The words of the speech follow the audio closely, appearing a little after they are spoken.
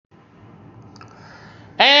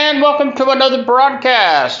And welcome to another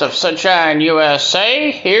broadcast of Sunshine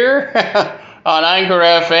USA here on Anchor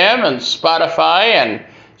FM and Spotify and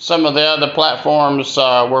some of the other platforms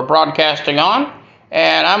we're broadcasting on.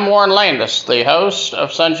 And I'm Warren Landis, the host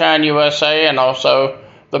of Sunshine USA and also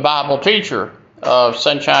the Bible teacher of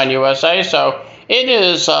Sunshine USA. So it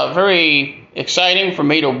is very exciting for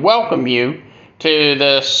me to welcome you to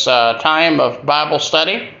this time of Bible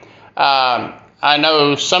study. I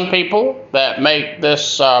know some people that make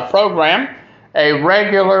this program a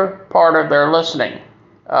regular part of their listening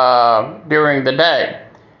during the day,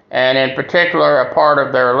 and in particular a part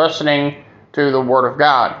of their listening to the Word of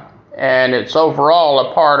God. And it's overall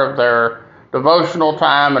a part of their devotional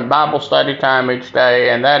time and Bible study time each day,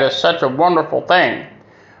 and that is such a wonderful thing.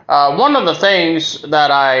 One of the things that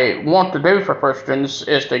I want to do for Christians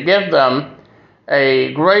is to give them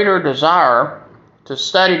a greater desire to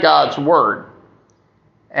study God's Word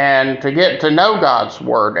and to get to know God's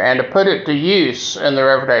Word and to put it to use in their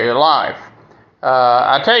everyday life.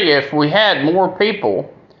 I tell you, if we had more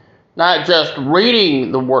people not just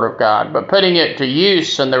reading the Word of God, but putting it to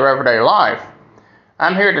use in their everyday life,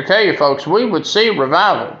 I'm here to tell you folks, we would see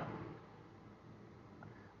revival.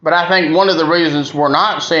 But I think one of the reasons we're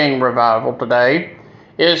not seeing revival today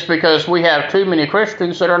is because we have too many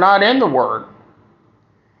Christians that are not in the Word.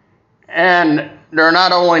 And they're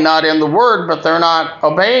not only not in the Word, but they're not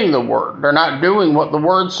obeying the Word. They're not doing what the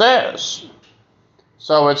Word says.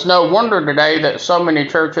 So it's no wonder today that so many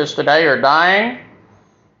churches today are dying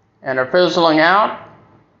and are fizzling out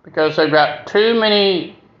because they've got too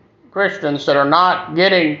many Christians that are not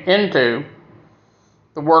getting into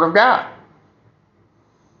the Word of God.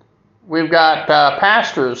 We've got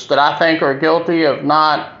pastors that I think are guilty of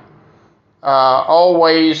not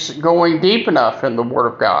always going deep enough in the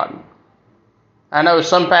Word of God. I know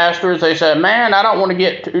some pastors, they say, man, I don't want to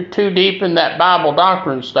get too deep in that Bible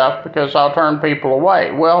doctrine stuff because I'll turn people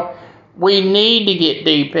away. Well, we need to get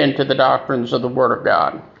deep into the doctrines of the Word of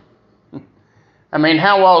God. I mean,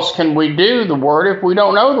 how else can we do the Word if we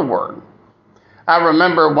don't know the Word? I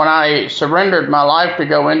remember when I surrendered my life to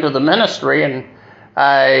go into the ministry, and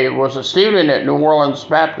I was a student at New Orleans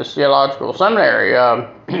Baptist Theological Seminary.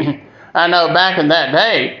 I know back in that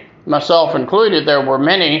day, myself included, there were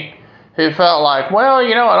many who felt like, well,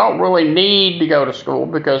 you know, I don't really need to go to school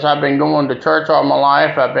because I've been going to church all my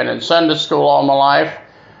life. I've been in Sunday school all my life.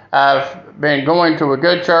 I've been going to a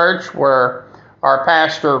good church where our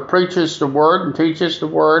pastor preaches the Word and teaches the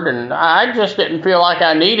Word, and I just didn't feel like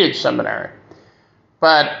I needed seminary.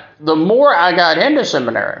 But the more I got into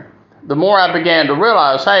seminary, the more I began to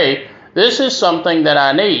realize, hey, this is something that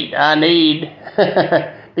I need. I need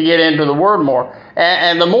to get into the Word more.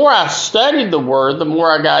 And the more I studied the Word, the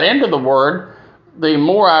more I got into the Word, the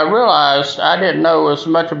more I realized I didn't know as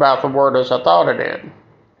much about the Word as I thought I did.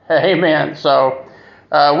 Amen. So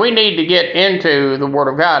we need to get into the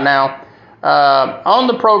Word of God. Now, on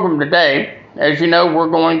the program today, as you know, we're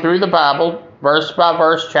going through the Bible, verse by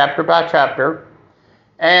verse, chapter by chapter.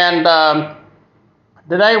 And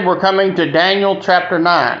today we're coming to Daniel chapter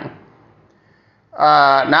 9.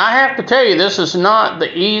 Now, I have to tell you, this is not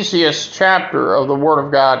the easiest chapter of the Word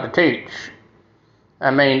of God to teach.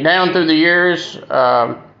 I mean, down through the years,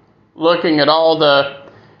 looking at all the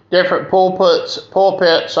different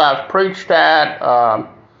pulpits I've preached at,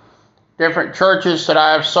 different churches that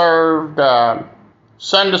I've served,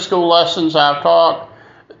 Sunday school lessons I've taught,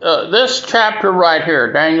 this chapter right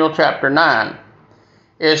here, Daniel chapter 9,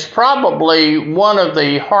 is probably one of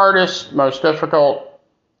the hardest, most difficult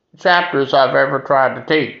chapters I've ever tried to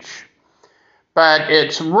teach. But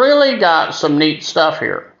it's really got some neat stuff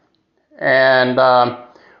here. And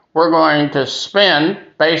we're going to spend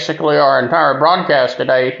basically our entire broadcast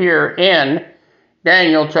today here in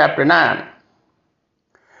Daniel chapter 9.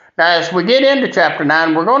 Now, as we get into chapter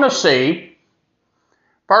 9, we're going to see,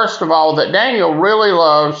 first of all, that Daniel really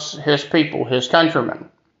loves his people, his countrymen.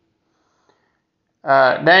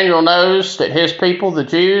 Daniel knows that his people, the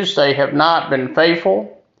Jews, they have not been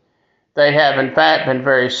faithful. They have, in fact, been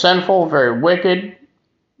very sinful, very wicked.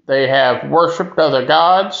 They have worshipped other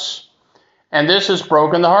gods, and this has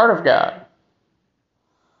broken the heart of God.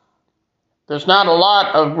 There's not a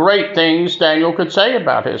lot of great things Daniel could say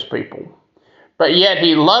about his people, but yet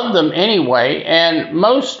he loved them anyway, and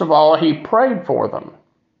most of all, he prayed for them.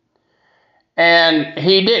 And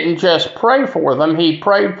he didn't just pray for them, he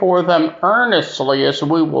prayed for them earnestly, as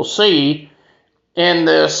we will see in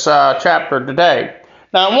this chapter today.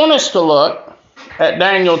 Now, I want us to look at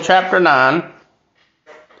Daniel chapter 9,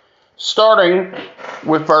 starting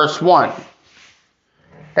with verse 1.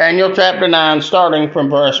 Daniel chapter 9, starting from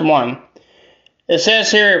verse 1. It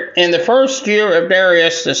says here, in the first year of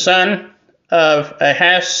Darius, the son of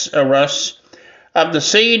Ahasuerus, of the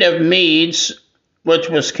seed of Medes, which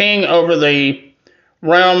was king over the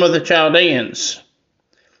realm of the Chaldeans.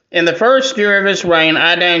 In the first year of his reign,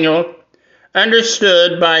 I, Daniel,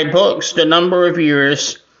 understood by books the number of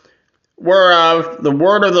years whereof the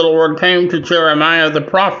word of the Lord came to Jeremiah the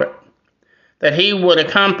prophet, that he would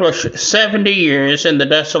accomplish 70 years in the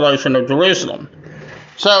desolation of Jerusalem.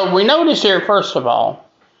 So we notice here, first of all,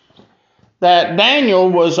 that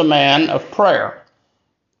Daniel was a man of prayer.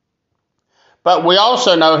 But we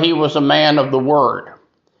also know he was a man of the Word.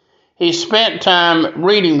 He spent time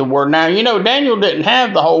reading the Word. Now, you know, Daniel didn't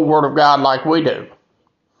have the whole Word of God like we do.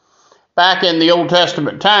 Back in the Old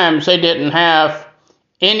Testament times, they didn't have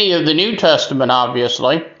any of the New Testament,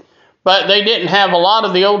 obviously, but they didn't have a lot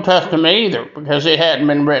of the Old Testament either, because it hadn't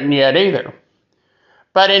been written yet either.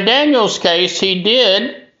 But in Daniel's case, he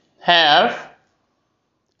did have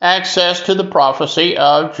access to the prophecy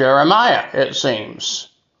of Jeremiah, it seems.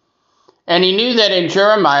 And he knew that in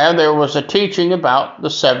Jeremiah there was a teaching about the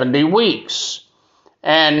 70 weeks.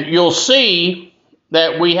 And you'll see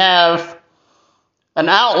that we have an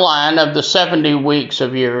outline of the 70 weeks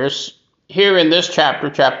of years here in this chapter,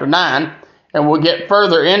 chapter 9, and we'll get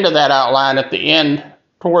further into that outline at the end,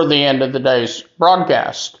 toward the end of the day's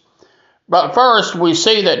broadcast. But first, we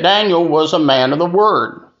see that Daniel was a man of the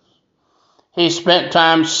Word. He spent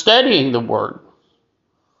time studying the Word.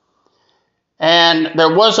 And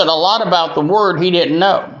there wasn't a lot about the Word he didn't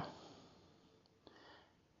know.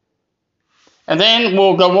 And then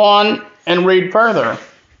we'll go on and read further.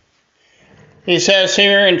 He says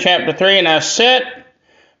here in chapter 3, and I set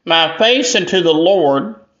my face unto the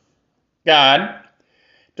Lord God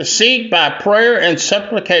to seek by prayer and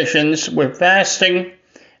supplications with fasting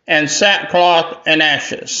and sackcloth and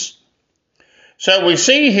ashes. So we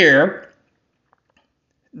see here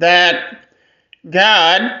that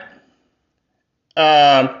God,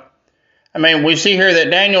 we see here that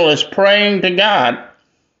Daniel is praying to God,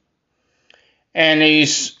 and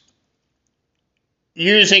he's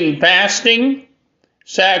using fasting,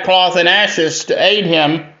 sackcloth, and ashes to aid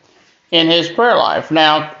him in his prayer life.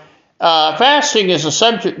 Now, fasting is a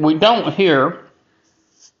subject we don't hear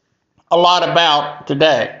a lot about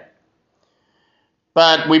today,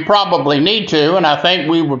 but we probably need to, and I think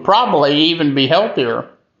we would probably even be healthier,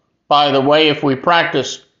 by the way, if we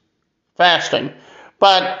practice fasting.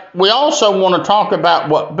 But we also want to talk about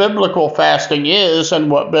what biblical fasting is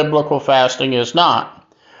and what biblical fasting is not.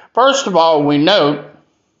 First of all, we note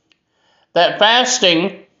that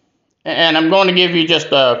fasting, and I'm going to give you just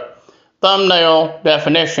a thumbnail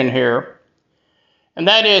definition here, and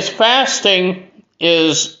that is fasting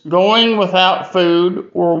is going without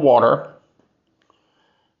food or water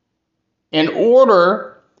in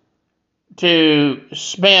order to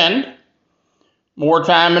spend more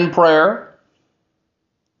time in prayer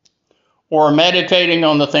or meditating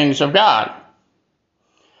on the things of God.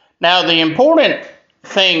 Now, the important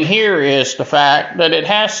thing here is the fact that it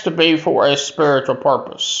has to be for a spiritual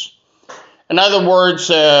purpose. In other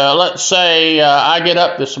words, let's say I get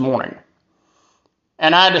up this morning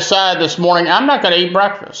and I decide this morning I'm not going to eat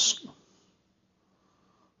breakfast.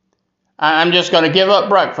 I'm just going to give up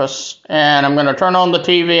breakfast and I'm going to turn on the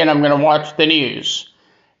TV and I'm going to watch the news.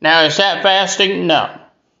 Now, is that fasting? No.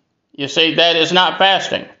 You see, that is not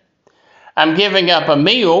fasting. I'm giving up a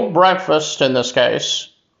meal, breakfast in this case,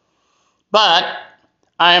 but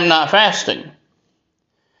I am not fasting.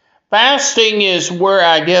 Fasting is where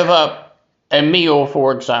I give up a meal,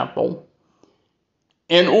 for example,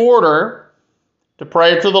 in order to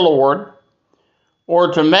pray to the Lord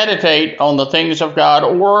or to meditate on the things of God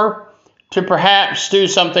or to perhaps do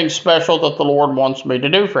something special that the Lord wants me to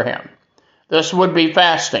do for him. This would be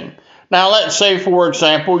fasting. Now, let's say, for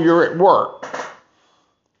example, you're at work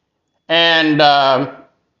and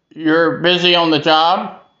you're busy on the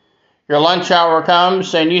job. Your lunch hour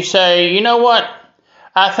comes and you say, you know what?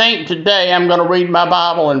 I think today I'm going to read my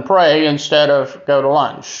Bible and pray instead of go to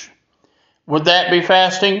lunch. Would that be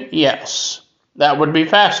fasting? Yes, that would be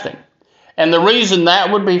fasting. And the reason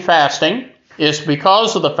that would be fasting is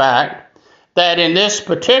because of the fact that in this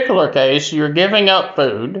particular case, you're giving up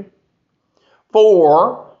food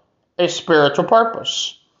for a spiritual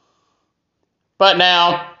purpose. But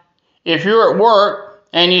now, if you're at work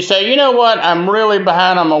and you say, you know what, I'm really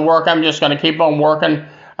behind on my work, I'm just going to keep on working,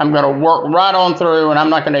 I'm going to work right on through and I'm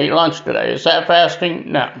not going to eat lunch today. Is that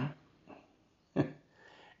fasting? No.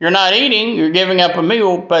 You're not eating, you're giving up a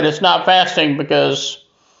meal, but it's not fasting because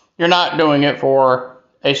you're not doing it for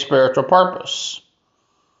a spiritual purpose.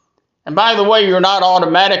 And by the way, you're not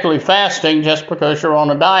automatically fasting just because you're on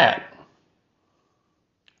a diet.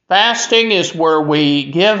 Fasting is where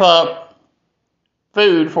we give up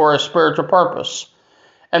food for a spiritual purpose.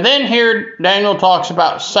 And then here Daniel talks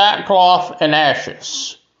about sackcloth and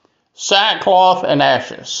ashes. Sackcloth and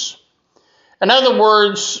ashes. In other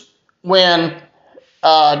words, when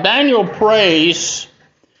Daniel prays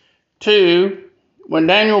to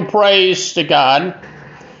God,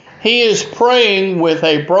 he is praying with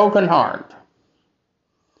a broken heart.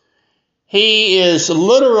 He is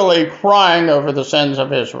literally crying over the sins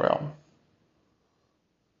of Israel.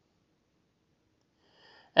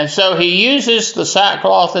 And so he uses the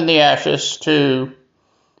sackcloth and the ashes to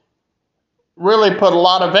really put a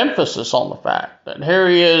lot of emphasis on the fact that here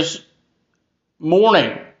he is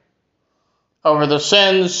mourning over the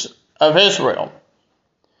sins of Israel.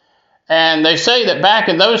 And they say that back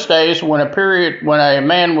in those days, when a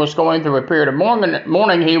man was going through a period of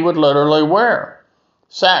mourning, he would literally wear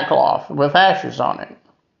sackcloth with ashes on it,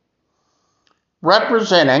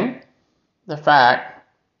 representing the fact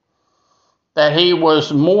that he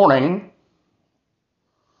was mourning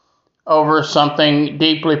over something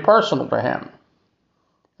deeply personal to him.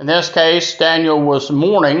 In this case, Daniel was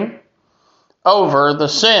mourning over the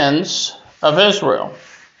sins of Israel.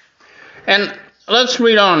 And let's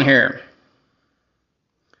read on here.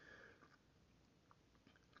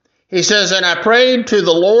 He says, "And I prayed to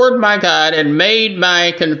the Lord my God and made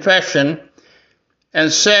my confession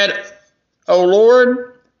and said, O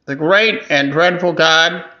Lord, the great and dreadful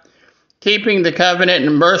God, keeping the covenant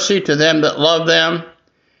and mercy to them that love them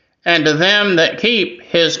and to them that keep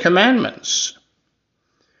his commandments."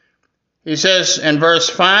 He says in verse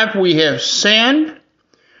 5, "We have sinned,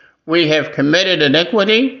 we have committed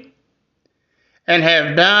iniquity, and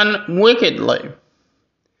have done wickedly,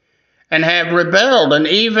 and have rebelled, and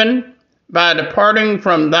even by departing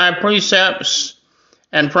from thy precepts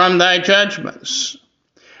and from thy judgments.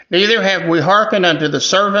 Neither have we hearkened unto the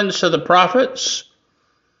servants of the prophets,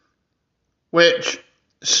 which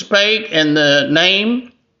spake in the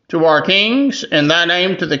name to our kings, in thy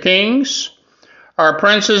name to the kings, our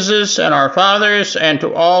princesses and our fathers, and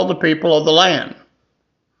to all the people of the land."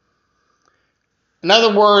 In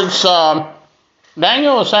other words,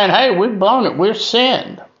 Daniel is saying, hey, we've blown it, we've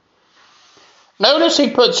sinned. Notice he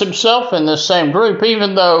puts himself in this same group,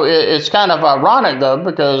 even though it's kind of ironic, though,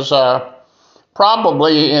 because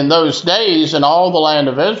probably in those days in all the land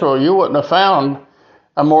of Israel, you wouldn't have found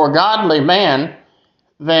a more godly man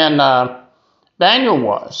than Daniel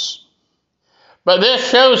was. But this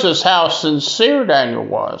shows us how sincere Daniel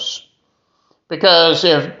was. Because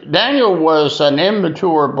if Daniel was an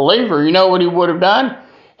immature believer, you know what he would have done?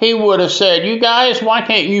 He would have said, you guys, why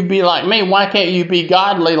can't you be like me? Why can't you be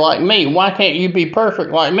godly like me? Why can't you be perfect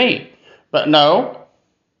like me? But no,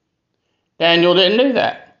 Daniel didn't do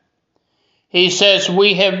that. He says,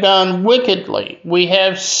 we have done wickedly. We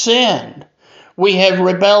have sinned. We have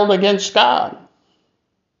rebelled against God.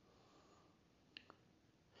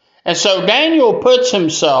 And so Daniel puts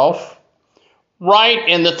himself right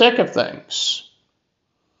in the thick of things.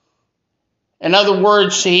 In other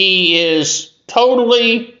words, he is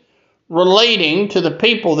totally relating to the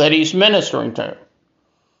people that he's ministering to.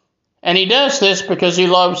 And he does this because he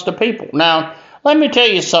loves the people. Now, let me tell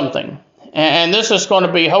you something, and this is going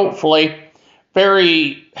to be hopefully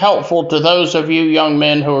very helpful to those of you young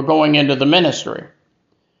men who are going into the ministry.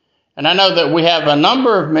 And I know that we have a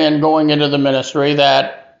number of men going into the ministry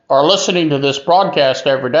that are listening to this broadcast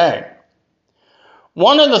every day.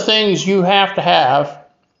 One of the things you have to have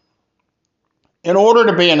in order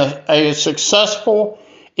to be a successful,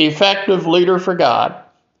 effective leader for God,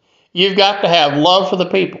 you've got to have love for the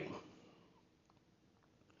people.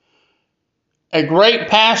 A great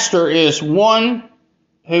pastor is one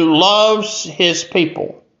who loves his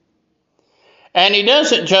people. And he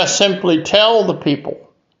doesn't just simply tell the people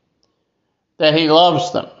that he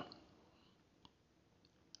loves them.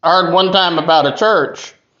 I heard one time about a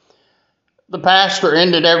church, the pastor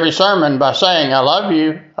ended every sermon by saying, I love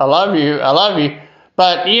you, I love you, I love you.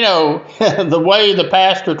 But, you know, the way the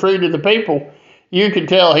pastor treated the people, you could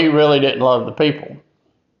tell he really didn't love the people.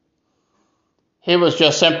 He was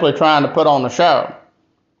just simply trying to put on a show.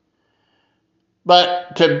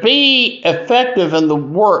 But to be effective in the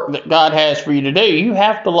work that God has for you to do, you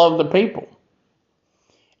have to love the people.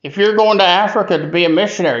 If you're going to Africa to be a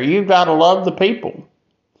missionary, you've got to love the people.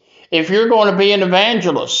 If you're going to be an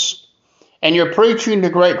evangelist, and you're preaching to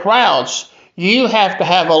great crowds, you have to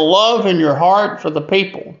have a love in your heart for the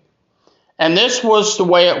people. And this was the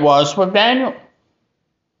way it was with Daniel.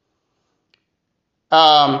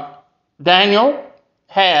 Daniel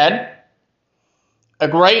had a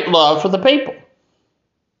great love for the people.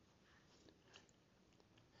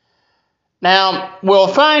 Now, we'll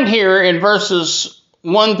find here in verses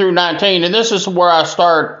 1 through 19, and this is where I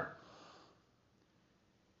start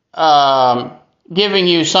giving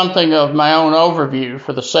you something of my own overview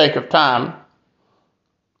for the sake of time.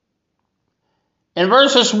 In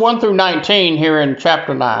verses 1 through 19 here in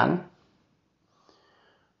chapter 9,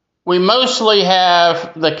 we mostly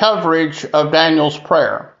have the coverage of Daniel's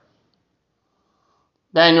prayer.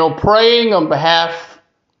 Daniel praying on behalf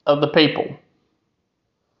of the people.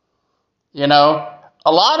 You know,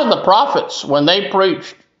 a lot of the prophets, when they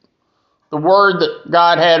preached the word that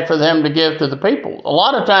God had for them to give to the people, a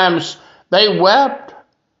lot of times they wept.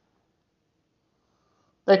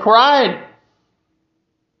 They cried.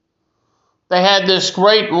 They had this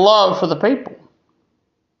great love for the people.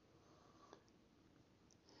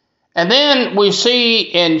 And then we see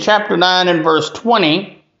in chapter 9 and verse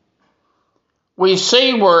 20, we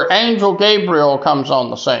see where Angel Gabriel comes on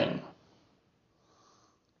the scene.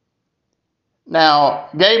 Now,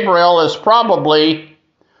 Gabriel is probably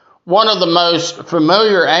one of the most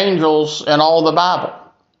familiar angels in all the Bible.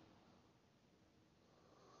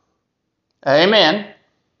 Amen.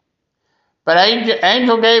 But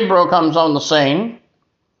Angel Gabriel comes on the scene,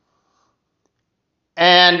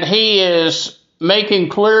 and he is making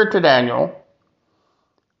clear to Daniel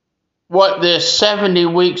what this 70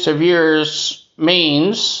 weeks of years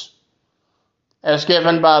means, as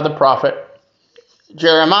given by the prophet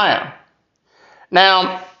Jeremiah.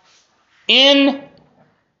 Now, in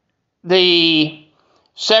the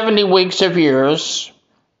 70 weeks of years,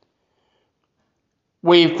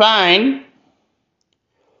 we find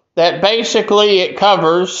that basically it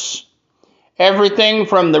covers everything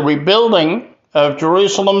from the rebuilding of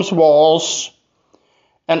Jerusalem's walls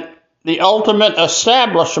and the ultimate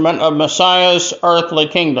establishment of Messiah's earthly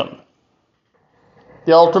kingdom.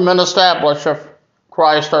 The ultimate establishment of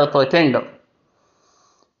Christ's earthly kingdom.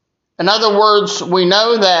 In other words, we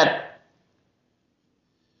know that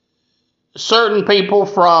certain people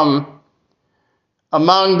from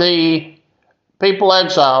among the people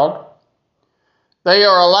exiled, they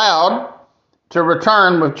are allowed to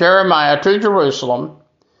return with Jeremiah to Jerusalem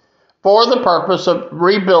for the purpose of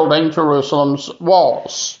rebuilding Jerusalem's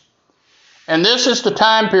walls. And this is the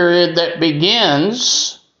time period that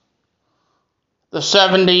begins the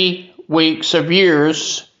 70 weeks of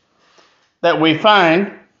years that we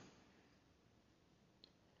find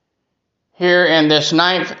here in this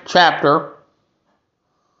 9th chapter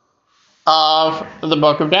of the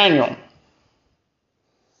book of Daniel.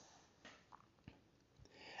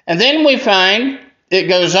 And then we find it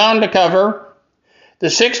goes on to cover the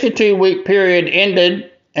 62-week period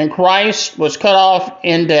ended and Christ was cut off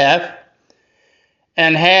in death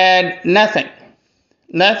and had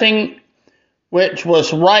nothing which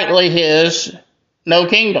was rightly his, no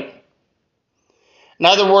kingdom. In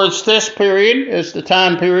other words, this period is the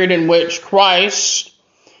time period in which Christ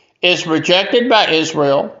is rejected by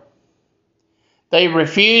Israel. They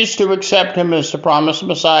refuse to accept him as the promised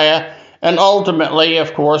Messiah, and ultimately,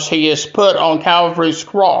 of course, he is put on Calvary's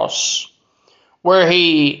cross, where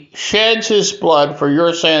he sheds his blood for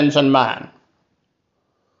your sins and mine.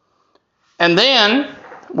 And then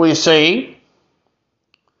we see,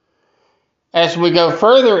 as we go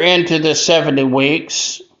further into the 70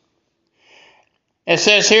 weeks, it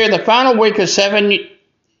says here, the final week of 7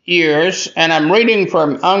 years, and I'm reading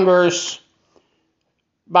from Unger's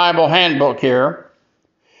Bible Handbook here.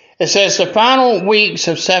 It says the final weeks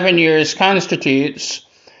of 7 years constitutes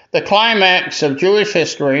the climax of Jewish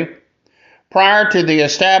history prior to the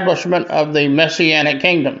establishment of the Messianic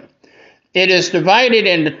kingdom. It is divided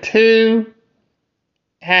into 2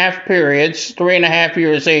 half periods, 3.5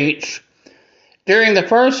 years each. During the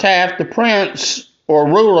first half, the prince or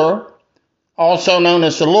ruler, also known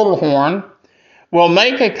as the little horn, will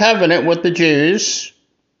make a covenant with the Jews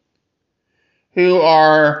who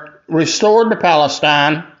are restored to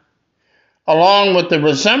Palestine, along with the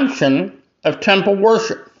resumption of temple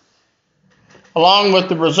worship.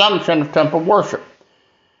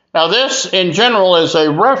 Now this, in general, is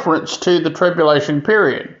a reference to the tribulation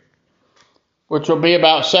period, which will be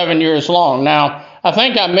about 7 years long. Now, I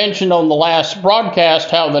think I mentioned on the last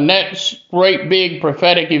broadcast how the next great big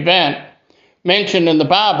prophetic event mentioned in the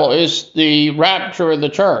Bible is the rapture of the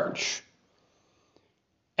church.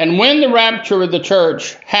 And when the rapture of the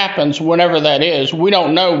church happens, whenever that is, we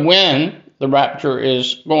don't know when the rapture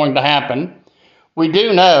is going to happen. We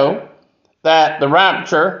do know that the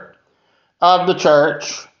rapture of the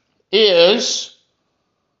church is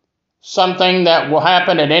something that will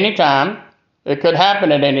happen at any time. It could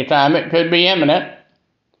happen at any time. It could be imminent.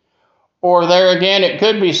 Or there again, it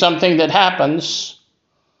could be something that happens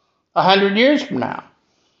 100 years from now.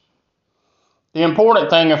 The important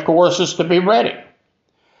thing, of course, is to be ready.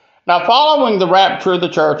 Now, following the rapture of the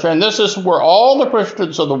church, and this is where all the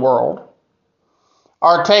Christians of the world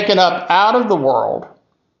are taken up out of the world,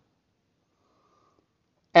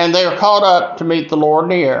 and they are caught up to meet the Lord in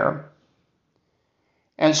the air.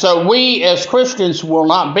 And so we as Christians will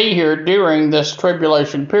not be here during this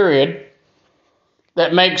tribulation period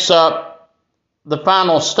that makes up the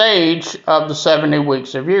final stage of the 70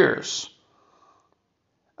 weeks of years.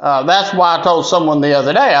 That's why I told someone the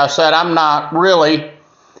other day, I said, I'm not really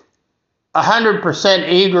 100%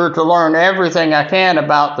 eager to learn everything I can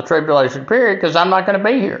about the tribulation period because I'm not going to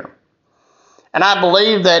be here. And I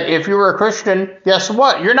believe that if you're a Christian, guess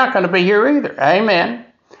what? You're not going to be here either. Amen.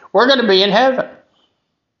 We're going to be in heaven.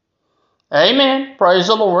 Amen. Praise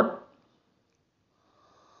the Lord.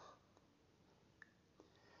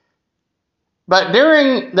 But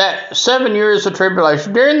during that 7 years of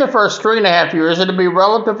tribulation, during the first 3.5 years, it'll be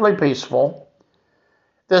relatively peaceful.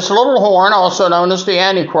 This little horn, also known as the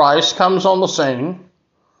Antichrist, comes on the scene,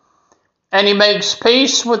 and he makes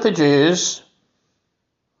peace with the Jews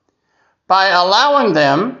by allowing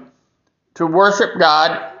them to worship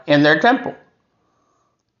God in their temple,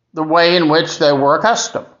 the way in which they were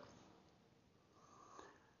accustomed.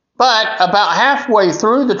 But about halfway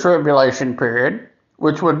through the tribulation period,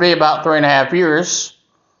 which would be about 3.5 years,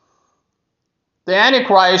 the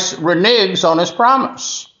Antichrist reneges on his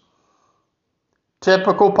promise.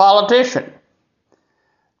 Typical politician.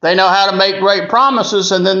 They know how to make great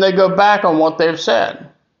promises and then they go back on what they've said.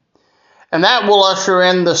 And that will usher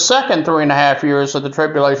in the second 3.5 years of the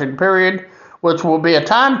tribulation period, which will be a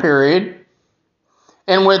time period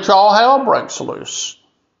in which all hell breaks loose.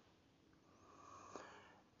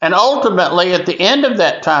 And ultimately, at the end of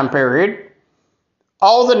that time period,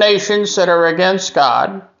 all the nations that are against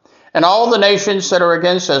God and all the nations that are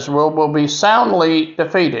against Israel will be soundly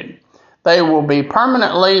defeated. They will be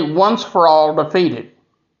permanently, once for all, defeated.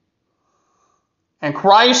 And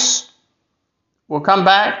Christ will come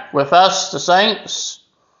back with us, the saints,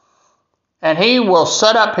 and he will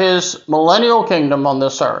set up his millennial kingdom on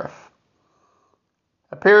this earth.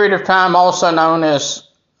 A period of time also known as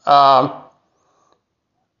the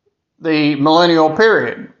millennial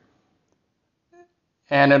period.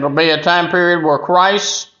 And it'll be a time period where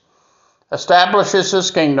Christ establishes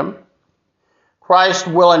his kingdom. Christ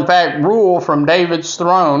will in fact rule from David's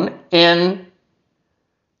throne in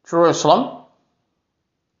Jerusalem.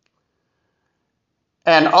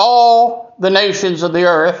 And all the nations of the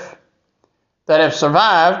earth that have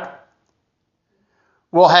survived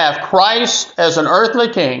will have Christ as an earthly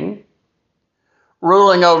king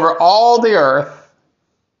ruling over all the earth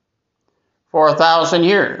for 1,000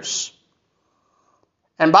 years.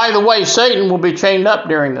 And by the way, Satan will be chained up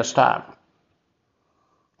during this time.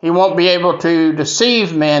 He won't be able to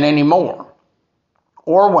deceive men anymore,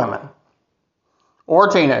 or women, or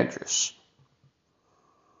teenagers.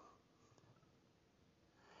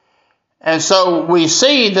 And so we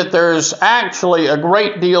see that there's actually a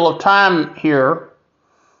great deal of time here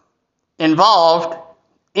involved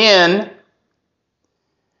in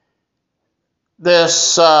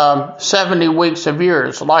this 70 weeks of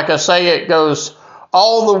years. Like I say, it goes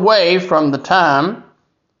all the way from the time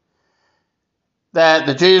that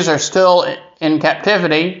the Jews are still in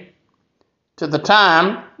captivity to the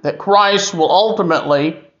time that Christ will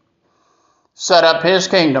ultimately set up his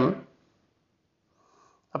kingdom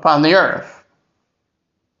upon the earth.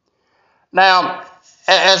 Now,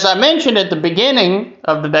 as I mentioned at the beginning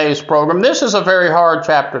of today's program, this is a very hard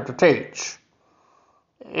chapter to teach.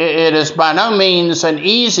 It is by no means an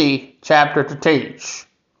easy chapter to teach.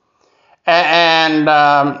 And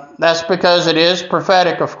that's because it is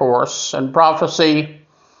prophetic, of course, and prophecy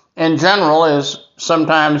in general is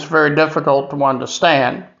sometimes very difficult to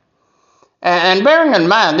understand. And bearing in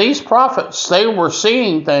mind, these prophets, they were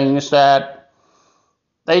seeing things that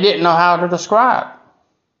they didn't know how to describe.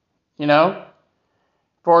 You know,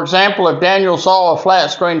 for example, if Daniel saw a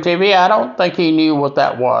flat screen TV, I don't think he knew what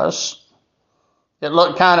that was. It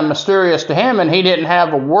looked kind of mysterious to him, and he didn't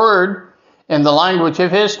have a word in the language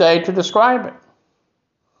of his day to describe it.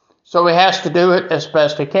 So he has to do it as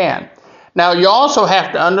best he can. Now, you also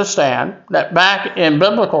have to understand that back in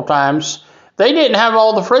biblical times, they didn't have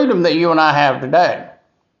all the freedom that you and I have today.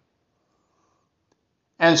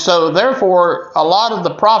 And so, therefore, a lot of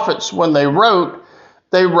the prophets, when they wrote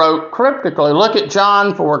cryptically. Look at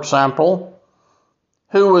John, for example,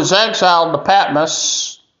 who was exiled to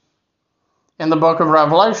Patmos in the book of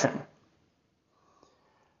Revelation.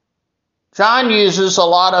 John uses a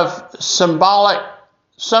lot of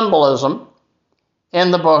symbolism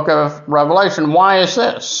in the book of Revelation. Why is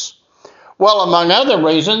this? Well, among other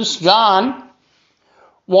reasons, John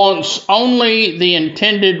wants only the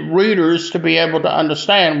intended readers to be able to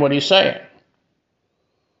understand what he's saying.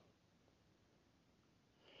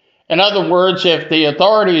 In other words, if the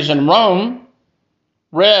authorities in Rome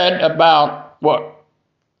read about what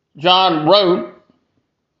John wrote,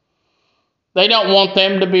 they don't want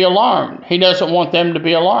them to be alarmed. He doesn't want them to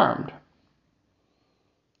be alarmed.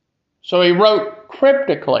 So he wrote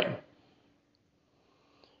cryptically.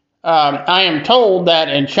 I am told that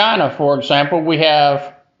in China, for example, we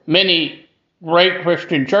have many great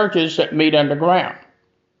Christian churches that meet underground.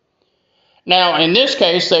 Now, in this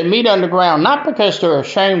case, they meet underground not because they're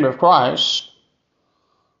ashamed of Christ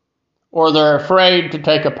or they're afraid to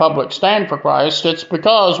take a public stand for Christ. It's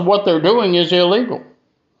because what they're doing is illegal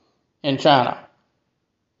in China.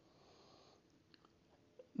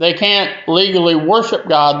 They can't legally worship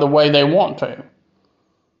God the way they want to.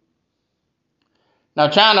 Now,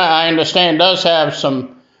 China, I understand, does have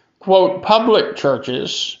some, quote, public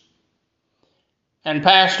churches, and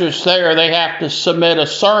pastors there, they have to submit a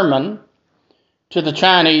sermon to the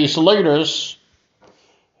Chinese leaders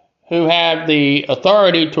who have the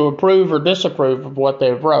authority to approve or disapprove of what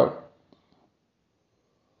they've wrote.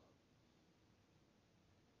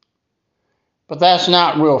 But that's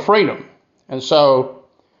not real freedom. And so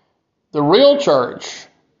the real church,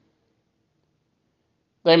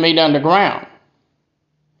 they meet underground.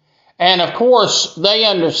 And of course, they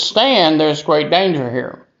understand there's great danger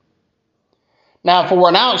here. Now, for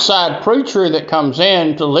an outside preacher that comes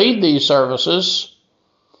in to lead these services,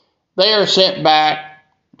 they are sent back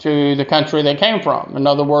to the country they came from. In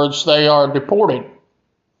other words, they are deported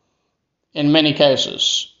in many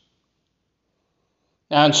cases.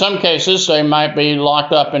 Now, in some cases, they might be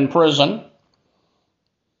locked up in prison,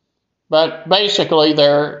 but basically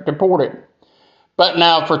they're deported. But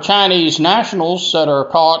now for Chinese nationals that are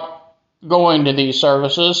caught going to these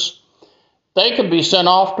services, they could be sent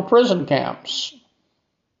off to prison camps.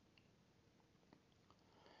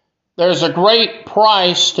 There's a great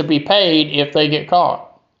price to be paid if they get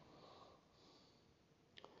caught.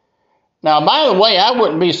 Now, by the way, I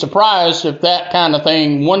wouldn't be surprised if that kind of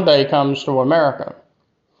thing one day comes to America.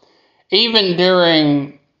 Even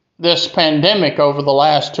during this pandemic over the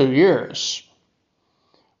last 2 years,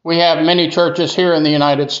 we have many churches here in the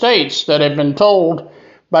United States that have been told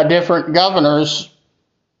by different governors,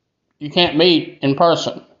 you can't meet in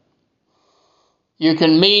person. You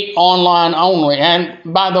can meet online only. And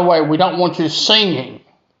by the way, we don't want you singing.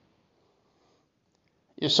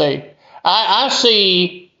 You see, I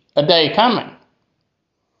see a day coming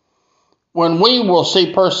when we will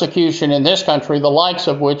see persecution in this country, the likes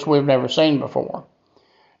of which we've never seen before.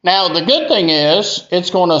 Now, the good thing is,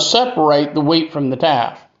 it's going to separate the wheat from the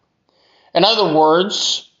chaff. In other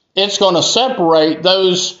words, it's going to separate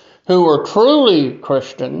those who are truly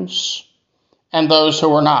Christians and those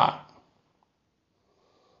who are not.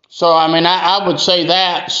 So, I would say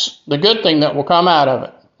that's the good thing that will come out of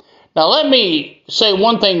it. Now, let me say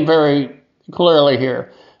one thing very clearly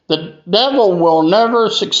here. The devil will never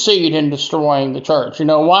succeed in destroying the church. You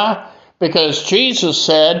know why? Because Jesus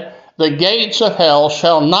said, the gates of hell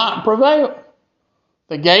shall not prevail.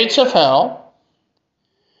 The gates of hell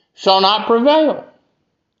shall not prevail.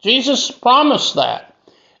 Jesus promised that.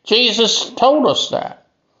 Jesus told us that.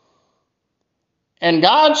 And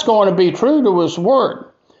God's going to be true to his word.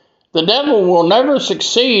 The devil will never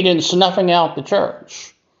succeed in snuffing out the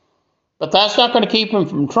church. But that's not going to keep him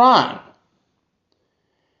from trying.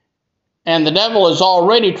 And the devil is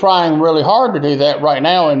already trying really hard to do that right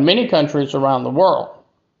now in many countries around the world.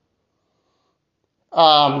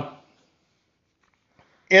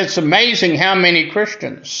 It's amazing how many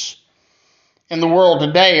Christians in the world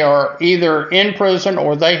today are either in prison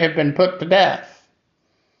or they have been put to death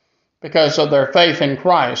because of their faith in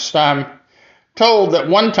Christ. I'm told that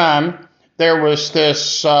one time there was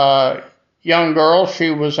this young girl,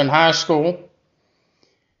 she was in high school,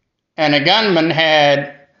 and a gunman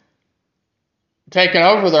had taken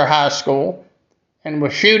over their high school and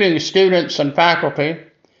was shooting students and faculty.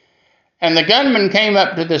 And the gunman came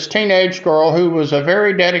up to this teenage girl who was a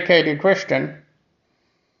very dedicated Christian,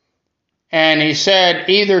 and he said,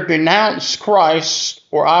 either denounce Christ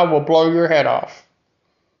or I will blow your head off.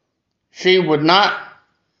 She would not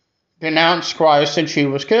denounce Christ, and she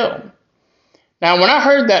was killed. Now, when I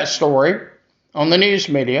heard that story on the news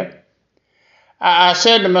media, I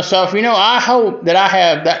said to myself, I hope that I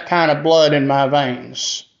have that kind of blood in my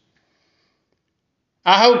veins.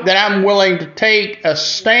 I hope that I'm willing to take a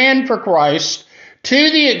stand for Christ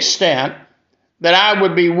to the extent that I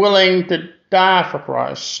would be willing to die for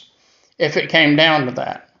Christ if it came down to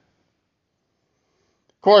that.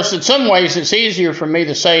 Of course, in some ways, it's easier for me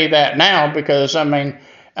to say that now because,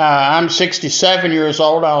 I'm 67 years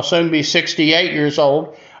old. I'll soon be 68 years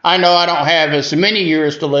old. I know I don't have as many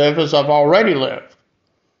years to live as I've already lived.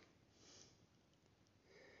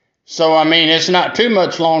 So, I mean, it's not too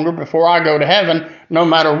much longer before I go to heaven, no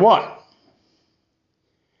matter what.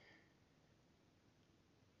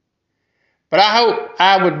 But I hope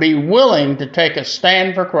I would be willing to take a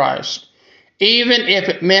stand for Christ, even if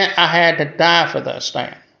it meant I had to die for that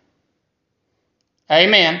stand.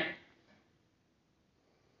 Amen.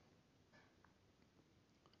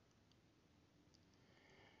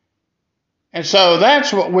 And so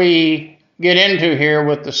that's what we get into here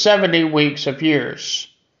with the 70 weeks of years.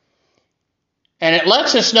 And it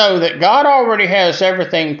lets us know that God already has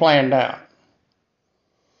everything planned out.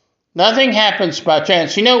 Nothing happens by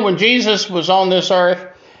chance. You know, when Jesus was on this earth,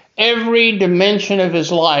 every dimension of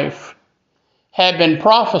his life had been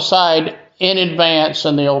prophesied in advance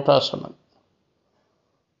in the Old Testament.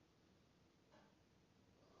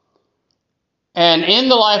 And in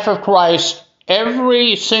the life of Christ,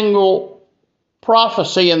 every single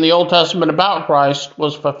prophecy in the Old Testament about Christ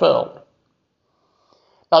was fulfilled.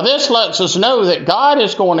 Now, this lets us know that God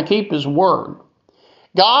is going to keep his word.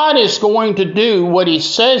 God is going to do what he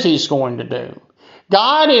says he's going to do.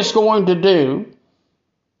 God is going to do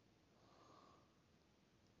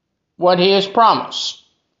what he has promised.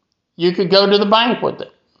 You could go to the bank with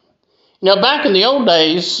it. You know, back in the old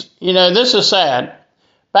days, you know, this is sad.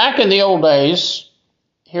 Back in the old days,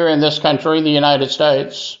 here in this country, the United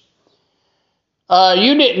States,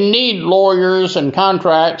 you didn't need lawyers and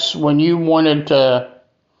contracts when you wanted to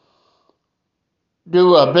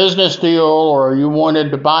do a business deal or you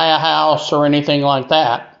wanted to buy a house or anything like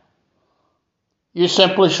that. You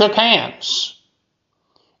simply shook hands.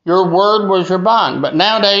 Your word was your bond. But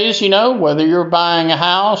nowadays, you know, whether you're buying a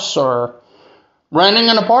house or renting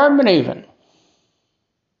an apartment even,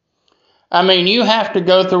 I mean, you have to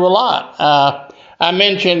go through a lot. I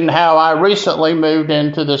mentioned how I recently moved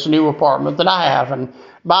into this new apartment that I have. And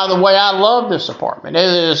by the way, I love this apartment. It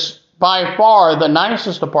is by far the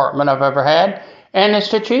nicest apartment I've ever had. And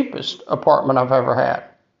it's the cheapest apartment I've ever had.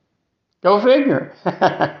 Go figure.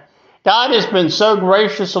 God has been so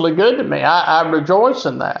graciously good to me. I rejoice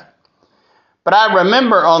in that. But I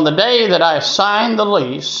remember on the day that I signed the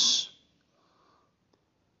lease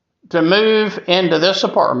to move into this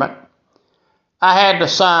apartment, I had to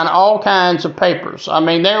sign all kinds of papers. I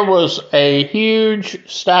mean, there was a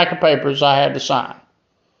huge stack of papers I had to sign.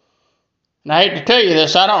 And I hate to tell you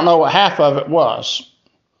this, I don't know what half of it was.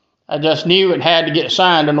 I just knew it had to get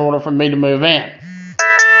signed in order for me to move in.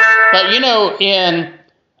 But you know, in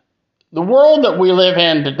the world that we live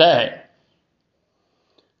in today,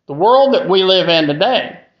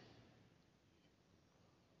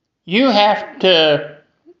 you have to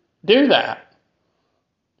do that.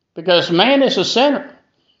 Because man is a sinner.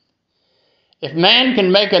 If man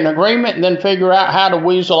can make an agreement and then figure out how to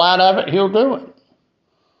weasel out of it, he'll do it.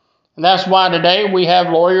 And that's why today we have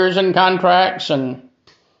lawyers and contracts and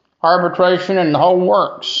arbitration and the whole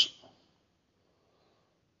works.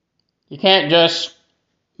 You can't just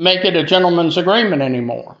make it a gentleman's agreement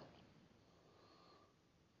anymore.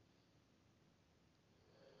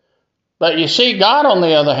 But you see, God, on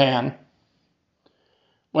the other hand,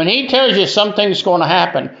 when he tells you something's going to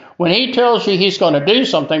happen, when he tells you he's going to do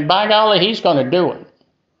something, by golly, he's going to do it.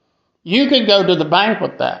 You could go to the bank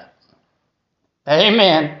with that.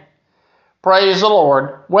 Amen. Praise the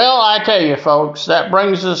Lord. Well, I tell you, folks, that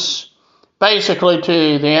brings us basically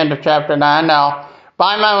to the end of chapter 9. Now,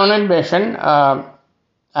 by my own admission,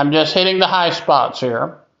 I'm just hitting the high spots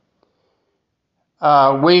here.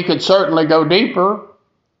 We could certainly go deeper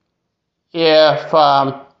if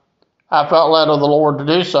I felt led of the Lord to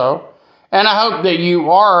do so. And I hope that you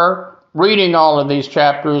are reading all of these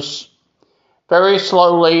chapters very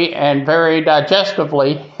slowly and very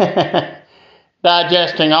digestively,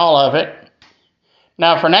 digesting all of it.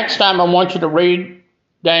 Now, for next time, I want you to read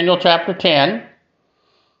Daniel chapter 10,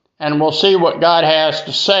 and we'll see what God has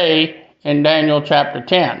to say in Daniel chapter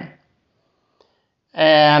 10.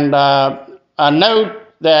 And I note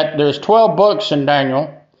that there's 12 books in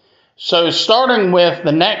Daniel, so starting with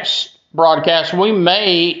the next broadcast, we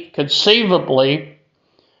may conceivably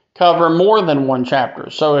cover more than one chapter.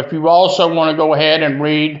 So if you also want to go ahead and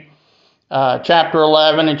read chapter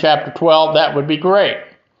 11 and chapter 12, that would be great.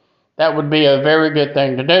 That would be a very good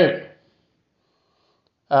thing to do.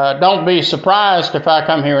 Don't be surprised if I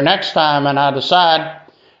come here next time and I decide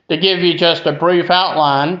to give you just a brief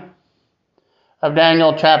outline of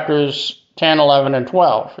Daniel chapters 10, 11, and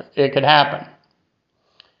 12. It could happen.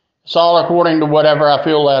 It's all according to whatever I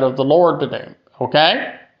feel led of the Lord to do.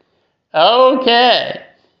 Okay? Okay.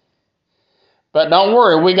 But don't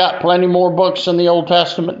worry, we got plenty more books in the Old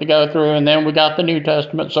Testament to go through, and then we got the New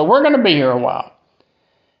Testament. So we're going to be here a while.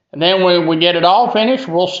 And then when we get it all finished,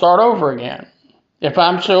 we'll start over again. If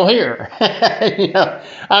I'm still here.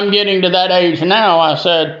 I'm getting to that age now. I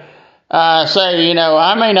say,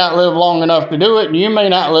 I may not live long enough to do it, and you may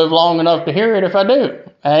not live long enough to hear it if I do.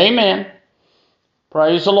 Amen.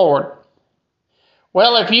 Praise the Lord.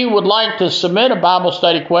 Well, if you would like to submit a Bible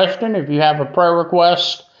study question, if you have a prayer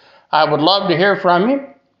request, I would love to hear from you.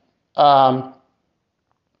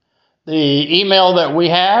 The email that we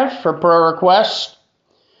have for prayer requests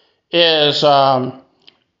is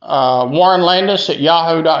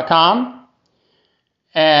warrenlandis@yahoo.com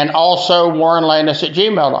and also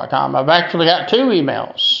warrenlandis@gmail.com. I've actually got 2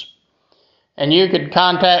 emails. And you could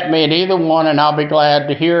contact me at either one, and I'll be glad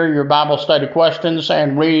to hear your Bible study questions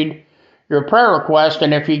and read your prayer request.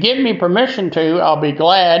 And if you give me permission to, I'll be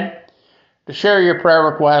glad to share your prayer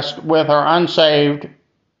request with our unsaved,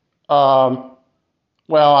 our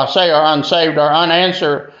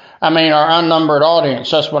unnumbered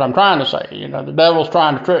audience. That's what I'm trying to say. The devil's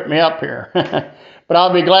trying to trip me up here. But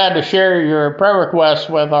I'll be glad to share your prayer requests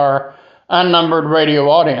with our unnumbered radio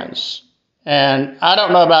audience. And I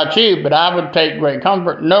don't know about you, but I would take great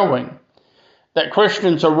comfort knowing that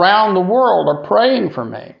Christians around the world are praying for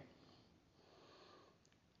me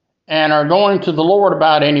and are going to the Lord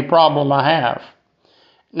about any problem I have.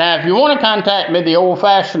 Now, if you want to contact me the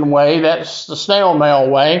old-fashioned way, that's the snail mail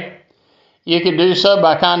way, you can do so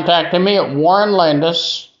by contacting me at Warren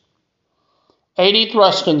Landis, 80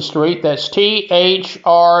 Thruston Street, that's Thruston,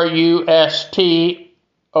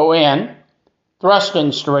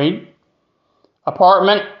 Thruston Street,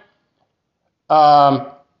 apartment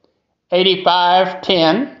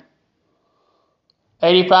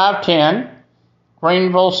 8510,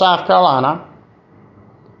 Greenville, South Carolina,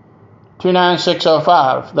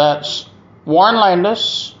 29605. That's Warren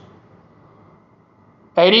Landis,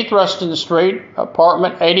 80 Thruston Street,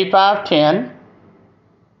 apartment 8510,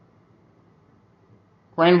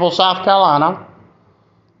 Greenville, South Carolina,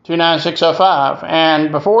 29605.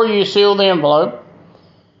 And before you seal the envelope,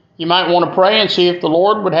 you might want to pray and see if the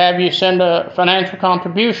Lord would have you send a financial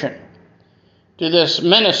contribution to this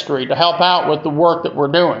ministry to help out with the work that we're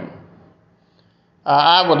doing.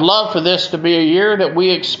 I would love for this to be a year that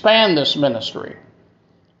we expand this ministry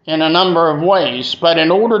in a number of ways. But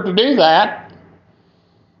in order to do that,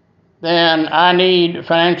 then I need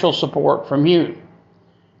financial support from you.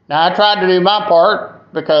 Now, I tried to do my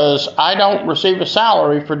part because I don't receive a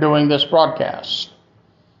salary for doing this broadcast.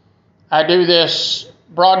 I do this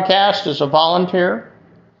broadcast as a volunteer.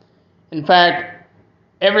 In fact,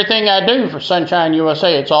 everything I do for Sunshine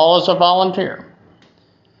USA, it's all as a volunteer.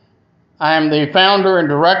 I am the founder and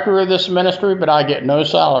director of this ministry, but I get no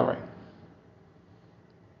salary.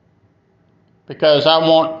 Because I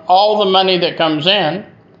want all the money that comes in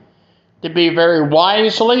to be very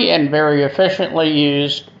wisely and very efficiently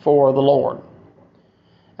used for the Lord.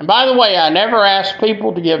 And by the way, I never ask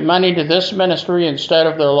people to give money to this ministry instead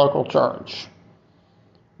of their local church.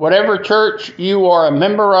 Whatever church you are a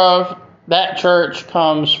member of, that church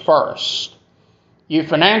comes first. You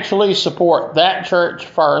financially support that church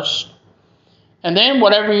first, and then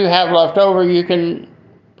whatever you have left over, you can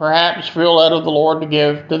perhaps feel led of the Lord to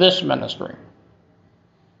give to this ministry.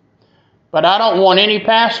 But I don't want any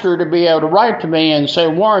pastor to be able to write to me and say,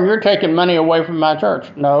 Warren, you're taking money away from my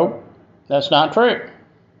church. No, that's not true.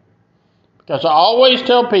 Because I always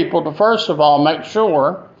tell people to, first of all, make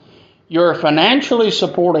sure you're financially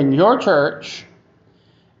supporting your church,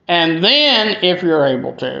 and then, if you're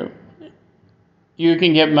able to, you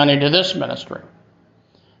can give money to this ministry.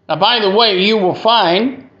 Now, by the way, you will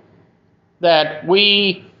find that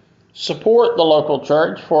we support the local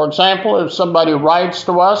church. For example, if somebody writes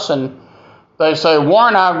to us and they say,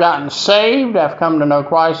 Warren, I've gotten saved. I've come to know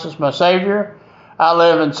Christ as my Savior. I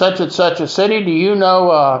live in such and such a city. Do you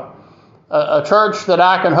know a church that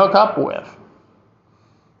I can hook up with?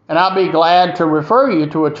 And I'll be glad to refer you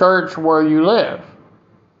to a church where you live.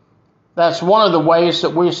 That's one of the ways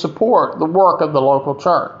that we support the work of the local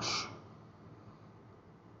church.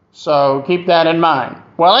 So keep that in mind.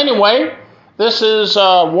 Well, anyway, this is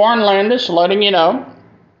Warren Landis letting you know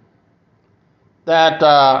that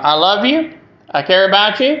I love you, I care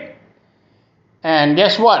about you, and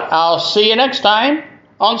guess what? I'll see you next time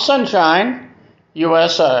on Sunshine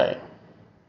USA.